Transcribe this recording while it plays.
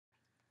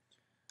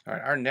All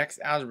right, our next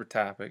algebra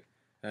topic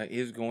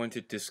is going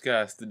to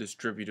discuss the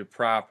distributive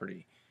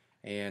property.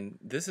 And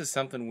this is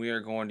something we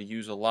are going to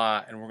use a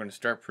lot, and we're going to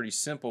start pretty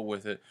simple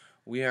with it.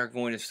 We are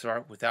going to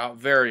start without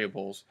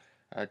variables,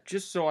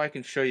 just so I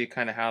can show you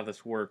kind of how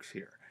this works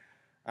here.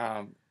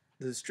 The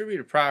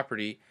distributive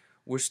property,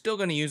 we're still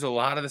going to use a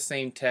lot of the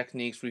same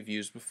techniques we've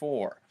used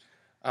before.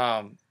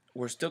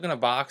 We're still going to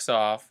box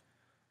off.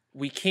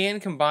 We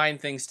can combine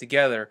things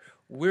together.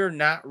 We're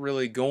not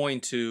really going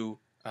to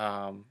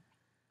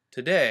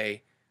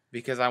today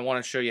because I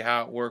want to show you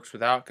how it works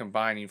without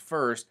combining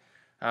first.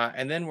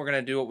 And then we're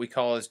going to do what we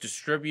call is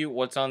distribute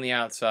what's on the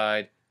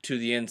outside to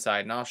the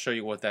inside, and I'll show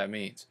you what that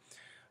means.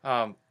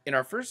 In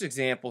our first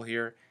example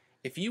here,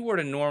 if you were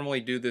to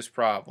normally do this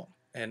problem,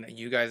 and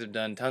you guys have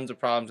done tons of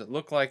problems that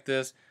look like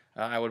this,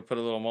 I would put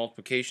a little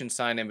multiplication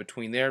sign in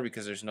between there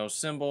because there's no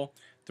symbol.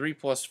 3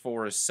 plus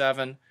 4 is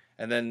 7,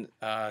 and then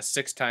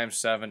 6 times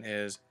 7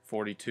 is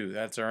 42.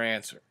 That's our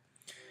answer.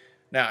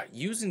 Now,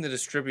 using the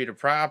distributive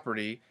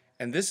property,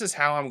 and this is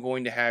how I'm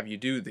going to have you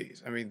do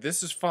these. I mean,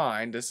 this is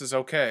fine, this is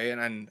okay,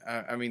 and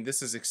I mean,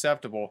 this is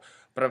acceptable,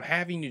 but I'm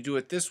having you do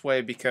it this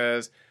way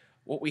because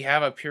what we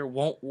have up here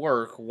won't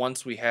work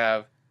once we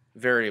have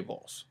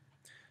variables.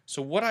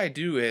 So what I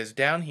do is,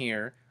 down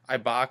here, I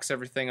box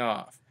everything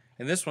off.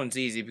 And this one's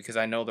easy because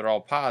I know they're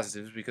all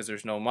positives because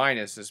there's no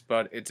minuses,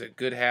 but it's a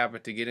good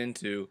habit to get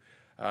into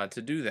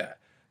to do that.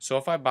 So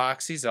if I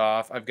box these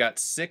off, I've got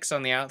 6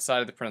 on the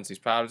outside of the parentheses,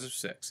 positive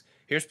 6.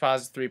 Here's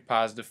positive 3,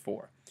 positive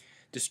 4.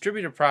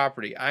 Distributive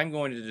property, I'm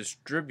going to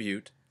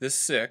distribute this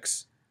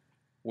 6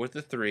 with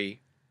the 3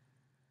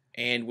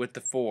 and with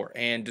the 4.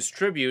 And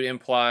distribute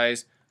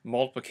implies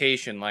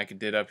multiplication like it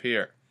did up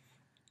here.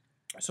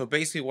 So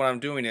basically what I'm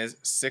doing is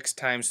 6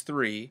 times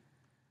 3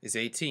 is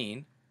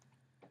 18.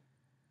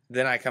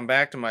 Then I come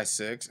back to my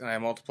 6 and I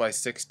multiply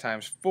 6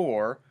 times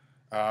 4,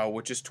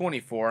 which is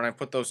 24, and I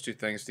put those two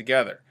things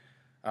together.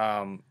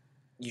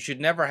 You should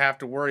never have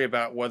to worry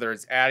about whether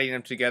it's adding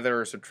them together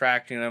or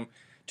subtracting them,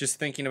 just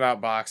thinking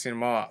about boxing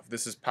them off.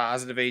 This is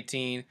positive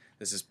 18,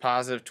 this is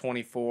positive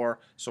 24,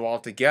 so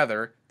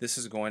altogether this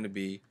is going to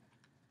be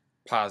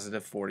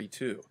positive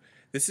 42.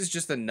 This is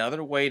just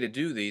another way to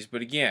do these,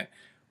 but again,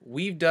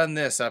 we've done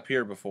this up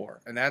here before,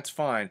 and that's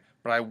fine,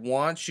 but I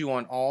want you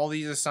on all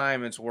these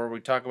assignments where we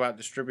talk about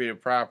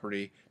distributive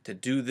property to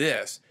do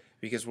this,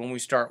 because when we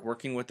start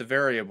working with the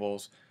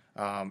variables,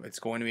 it's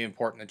going to be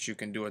important that you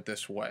can do it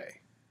this way.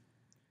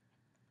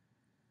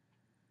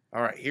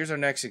 All right, here's our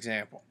next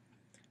example.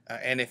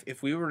 And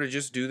if we were to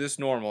just do this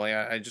normally,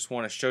 I just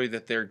want to show you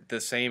that they're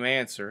the same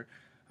answer.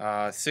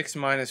 6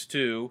 minus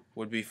 2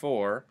 would be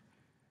 4.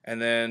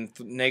 And then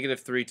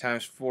negative 3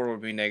 times 4 would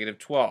be negative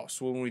 12.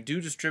 So when we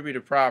do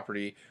distributive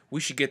property,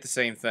 we should get the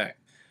same thing.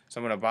 So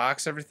I'm going to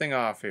box everything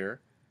off here.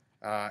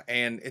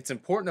 And it's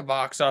important to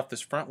box off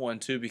this front one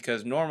too,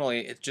 because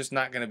normally it's just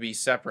not going to be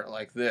separate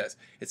like this.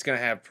 It's going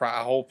to have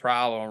a whole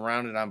problem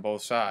around it on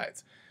both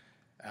sides.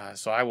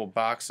 So I will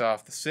box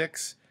off the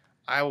 6.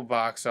 I will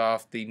box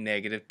off the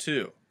negative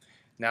 2.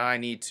 Now I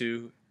need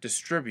to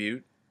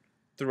distribute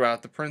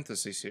throughout the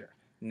parentheses here.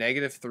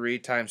 Negative 3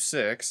 times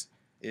 6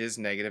 is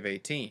negative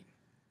 18.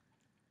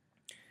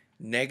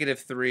 Negative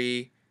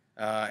 3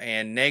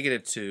 and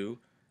negative 2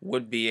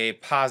 would be a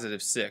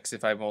positive 6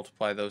 if I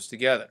multiply those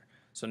together.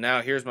 So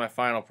now here's my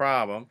final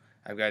problem.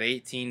 I've got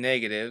 18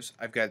 negatives,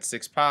 I've got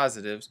 6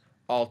 positives.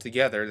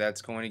 Altogether,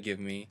 that's going to give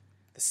me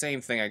the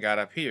same thing I got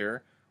up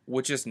here,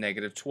 which is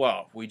negative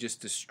 12. We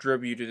just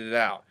distributed it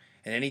out.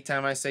 And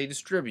anytime I say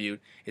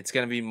distribute, it's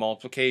going to be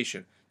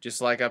multiplication.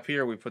 Just like up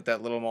here, we put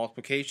that little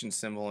multiplication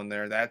symbol in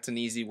there. That's an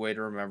easy way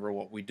to remember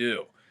what we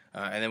do.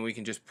 And then we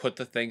can just put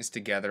the things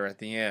together at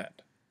the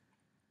end.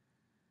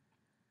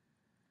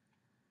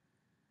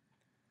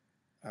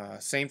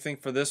 Same thing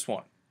for this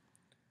one.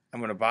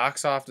 I'm going to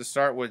box off to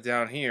start with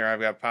down here.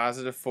 I've got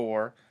positive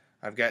 4,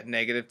 I've got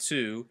negative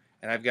 2,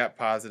 and I've got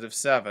positive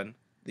 7.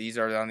 These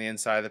are on the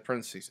inside of the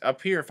parentheses.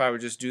 Up here, if I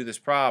would just do this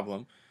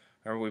problem,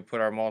 remember we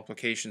put our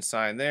multiplication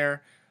sign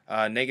there,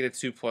 negative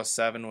 2 plus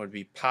 7 would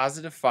be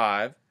positive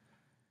 5.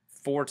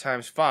 4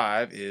 times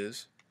 5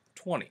 is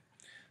 20.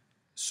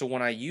 So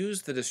when I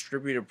use the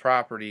distributive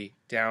property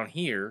down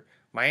here,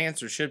 my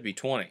answer should be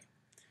 20.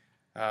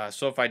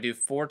 So if I do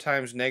 4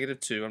 times negative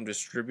 2, I'm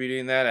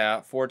distributing that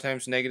out. 4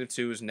 times negative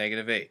 2 is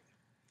negative 8.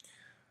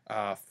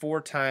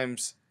 4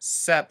 times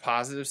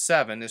positive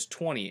 7 is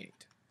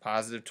 28.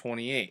 Positive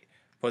 28.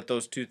 Put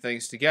those two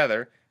things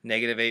together,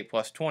 negative 8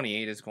 plus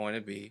 28 is going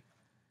to be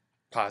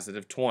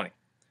positive 20.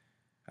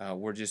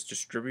 We're just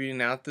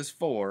distributing out this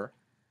 4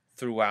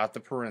 throughout the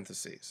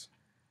parentheses.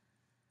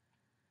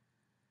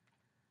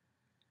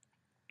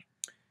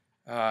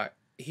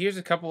 Here's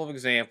a couple of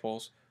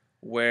examples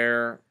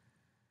where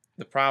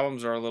the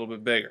problems are a little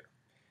bit bigger.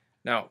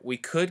 Now, we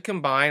could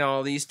combine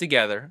all these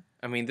together.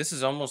 I mean, this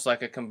is almost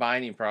like a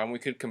combining problem. We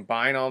could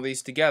combine all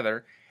these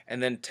together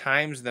and then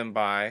times them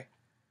by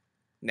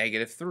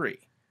negative 3.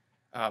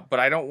 But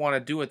I don't want to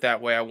do it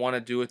that way. I want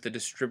to do it the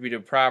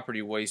distributive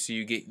property way so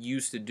you get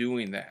used to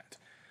doing that.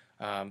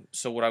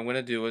 So what I'm going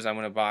to do is I'm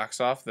going to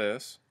box off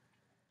this.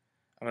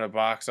 I'm going to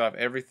box off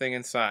everything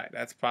inside.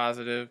 That's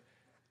positive,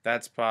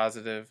 that's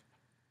positive,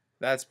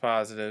 that's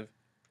positive,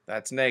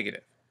 that's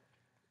negative.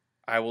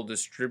 I will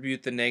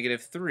distribute the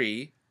negative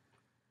 3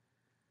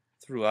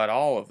 throughout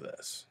all of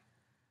this.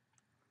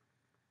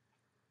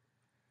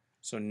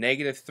 So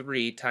negative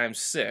 3 times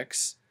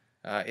 6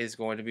 is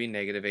going to be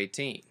negative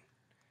 18.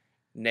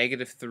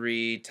 Negative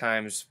 3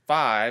 times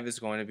 5 is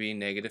going to be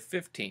negative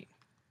 15.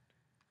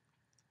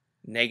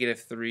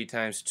 Negative 3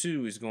 times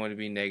 2 is going to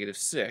be negative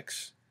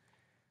 6.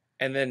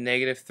 And then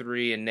negative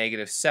 3 and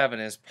negative 7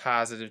 is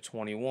positive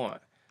 21.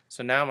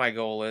 So now my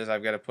goal is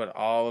I've got to put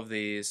all of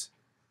these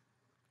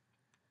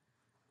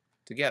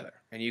together.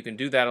 And you can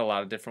do that a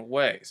lot of different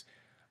ways.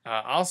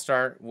 I'll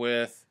start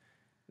with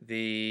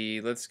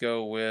let's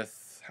go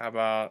with, how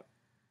about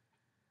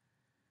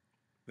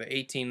the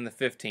 18 and the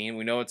 15.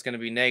 We know it's going to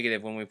be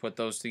negative when we put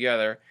those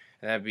together.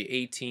 And that would be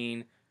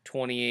 18,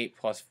 28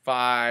 plus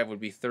 5 would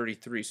be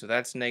 33. So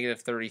that's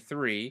negative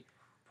 33,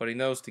 putting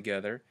those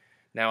together.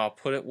 Now I'll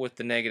put it with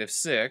the negative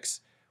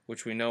 6,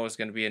 which we know is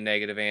going to be a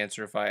negative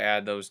answer if I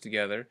add those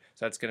together.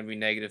 So that's going to be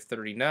negative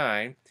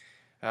 39.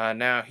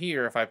 Now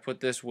here, if I put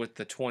this with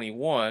the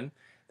 21,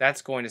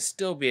 that's going to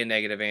still be a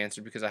negative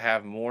answer because I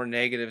have more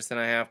negatives than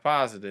I have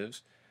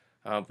positives.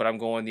 But I'm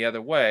going the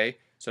other way.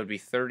 So it'd be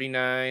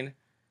 39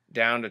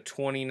 down to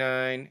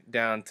 29,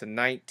 down to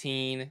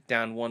 19,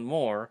 down one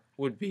more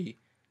would be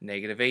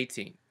negative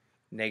 18.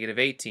 Negative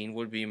 18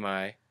 would be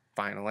my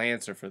final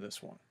answer for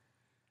this one.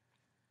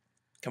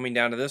 Coming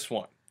down to this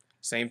one,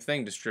 same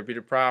thing,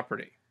 distributive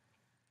property.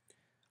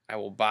 I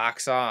will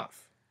box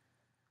off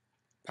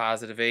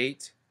positive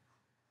 8,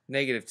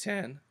 negative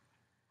 10,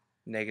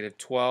 negative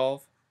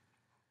 12,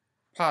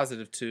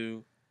 positive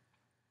 2,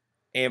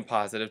 and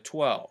positive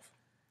 12.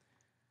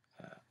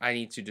 I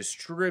need to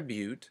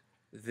distribute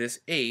this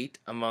 8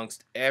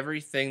 amongst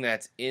everything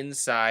that's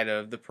inside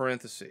of the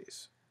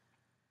parentheses.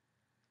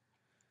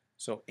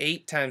 So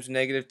 8 times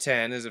negative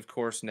 10 is, of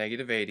course,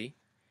 negative 80.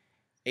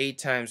 8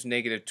 times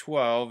negative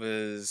 12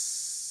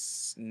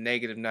 is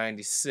negative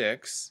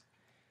 96.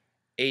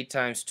 8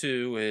 times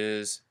 2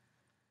 is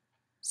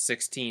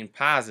 16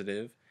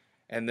 positive.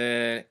 And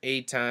then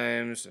 8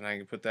 times, and I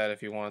can put that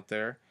if you want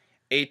there,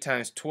 8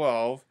 times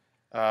 12,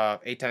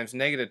 8 times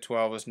negative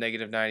 12 is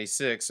negative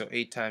 96, so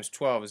 8 times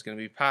 12 is going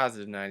to be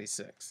positive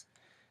 96.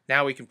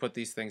 Now we can put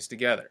these things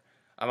together.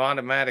 I'm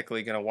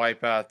automatically going to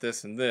wipe out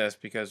this and this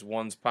because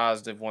one's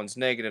positive, one's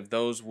negative.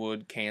 Those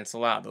would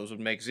cancel out. Those would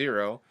make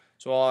 0.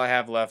 So all I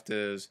have left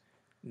is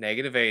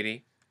negative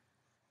 80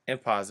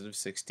 and positive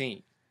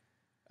 16.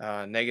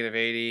 Negative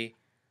 80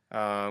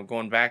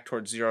 going back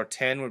towards 0,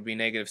 10 would be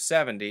negative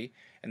 70,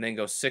 and then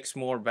go 6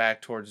 more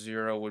back towards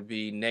 0 would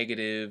be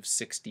negative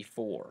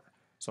 64.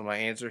 So my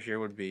answer here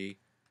would be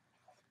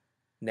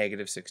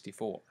negative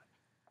 64.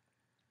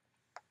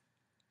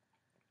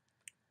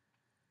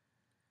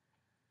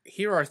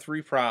 Here are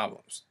 3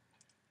 problems.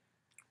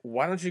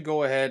 Why don't you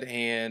go ahead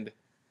and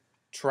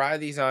try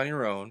these on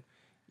your own.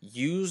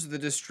 Use the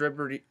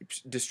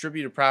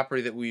distributive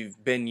property that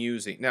we've been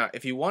using. Now,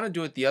 if you want to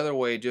do it the other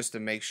way just to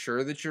make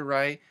sure that you're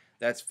right,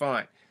 that's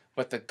fine.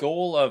 But the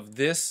goal of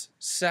this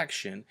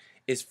section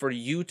is for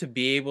you to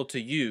be able to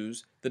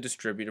use the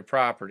distributive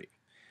property.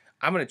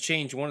 I'm going to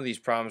change one of these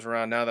problems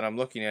around now that I'm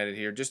looking at it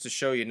here just to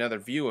show you another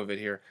view of it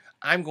here.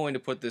 I'm going to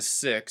put this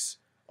 6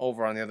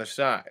 over on the other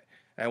side.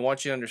 And I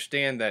want you to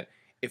understand that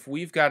if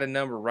we've got a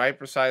number right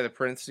beside the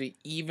parenthesis,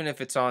 even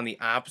if it's on the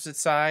opposite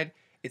side,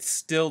 it's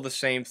still the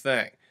same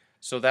thing.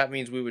 So that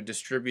means we would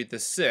distribute the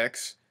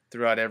 6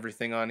 throughout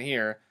everything on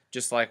here,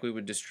 just like we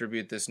would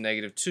distribute this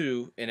negative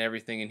 2 in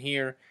everything in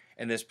here,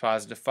 and this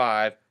positive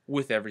 5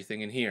 with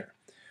everything in here.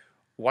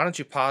 Why don't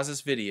you pause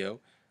this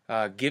video,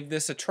 give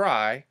this a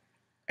try,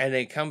 and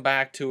then come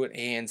back to it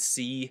and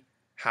see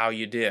how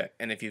you did.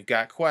 And if you've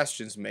got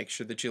questions, make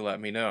sure that you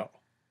let me know.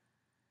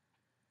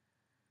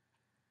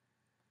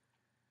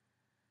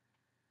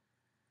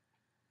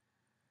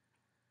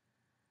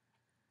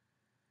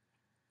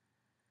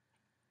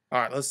 All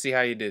right, let's see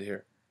how you did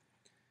here.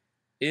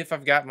 If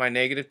I've got my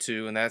negative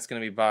 2, and that's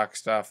going to be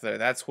boxed off there,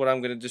 that's what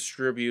I'm going to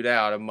distribute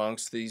out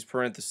amongst these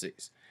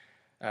parentheses.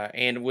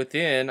 And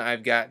within,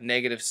 I've got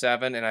negative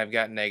 7 and I've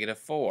got negative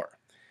 4.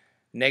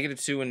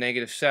 Negative 2 and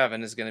negative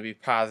 7 is going to be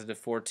positive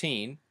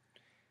 14.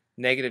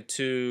 Negative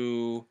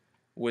 2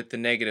 with the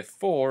negative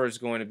 4 is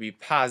going to be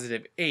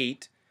positive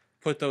 8.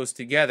 Put those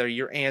together,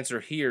 your answer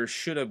here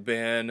should have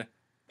been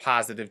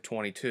positive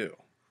 22.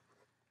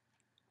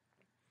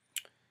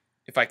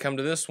 If I come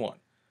to this one,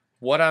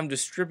 what I'm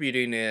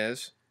distributing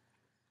is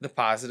the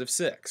positive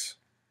 6.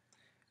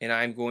 And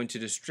I'm going to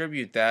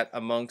distribute that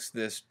amongst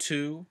this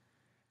 2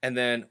 and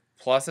then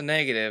plus a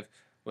negative.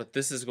 What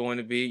this is going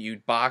to be,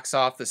 you box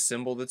off the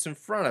symbol that's in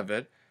front of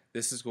it.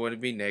 This is going to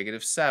be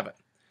negative 7.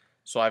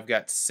 So I've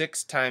got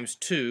 6 times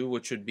 2,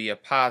 which would be a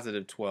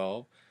positive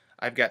 12.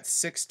 I've got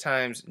 6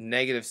 times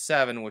negative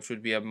 7, which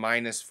would be a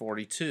minus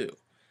 42.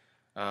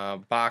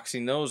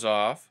 Boxing those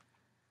off.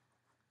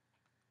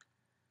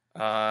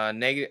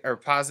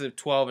 Positive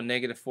 12 and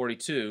negative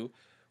 42.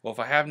 Well, if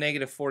I have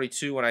negative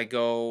 42 and I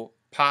go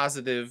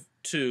positive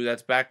 2,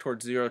 that's back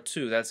towards 0,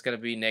 2, that's going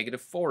to be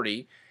negative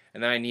 40.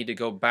 And then I need to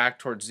go back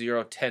towards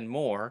 0, 10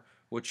 more,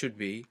 which would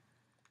be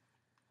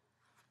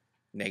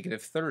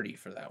negative 30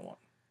 for that one.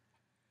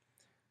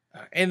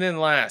 And then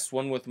last,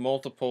 one with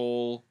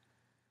multiple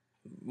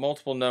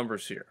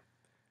numbers here.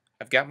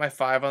 I've got my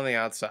 5 on the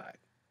outside,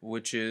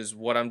 which is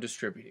what I'm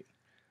distributing.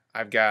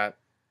 I've got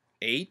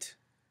 8,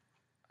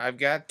 I've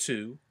got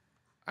 2,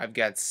 I've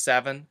got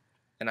 7,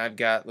 and I've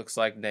got, looks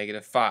like,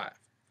 negative 5.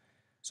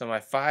 So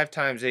my 5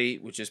 times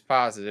 8, which is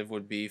positive,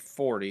 would be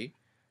 40.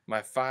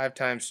 My 5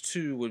 times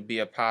 2 would be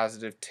a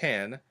positive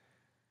 10.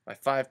 My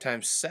 5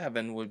 times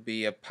 7 would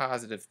be a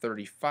positive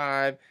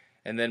 35.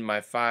 And then my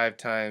 5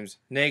 times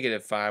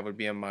negative 5 would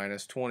be a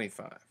minus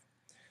 25.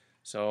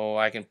 So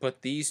I can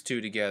put these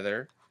two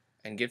together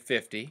and get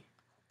 50.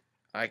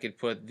 I could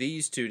put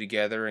these two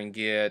together and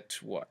get,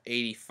 what,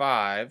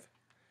 85.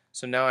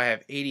 So now I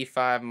have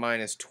 85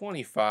 minus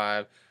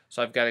 25.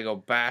 So I've got to go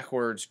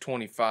backwards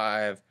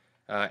 25.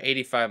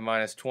 85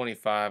 minus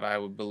 25, I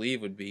would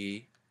believe, would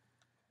be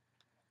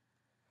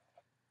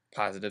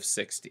positive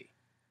 60.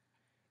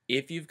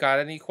 If you've got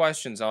any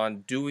questions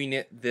on doing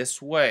it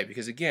this way,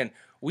 because again,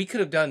 we could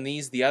have done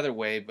these the other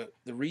way, but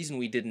the reason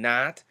we did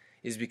not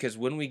is because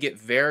when we get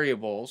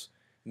variables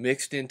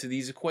mixed into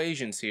these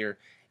equations here,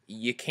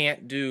 you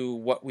can't do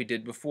what we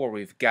did before.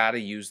 We've got to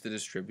use the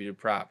distributive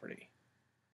property.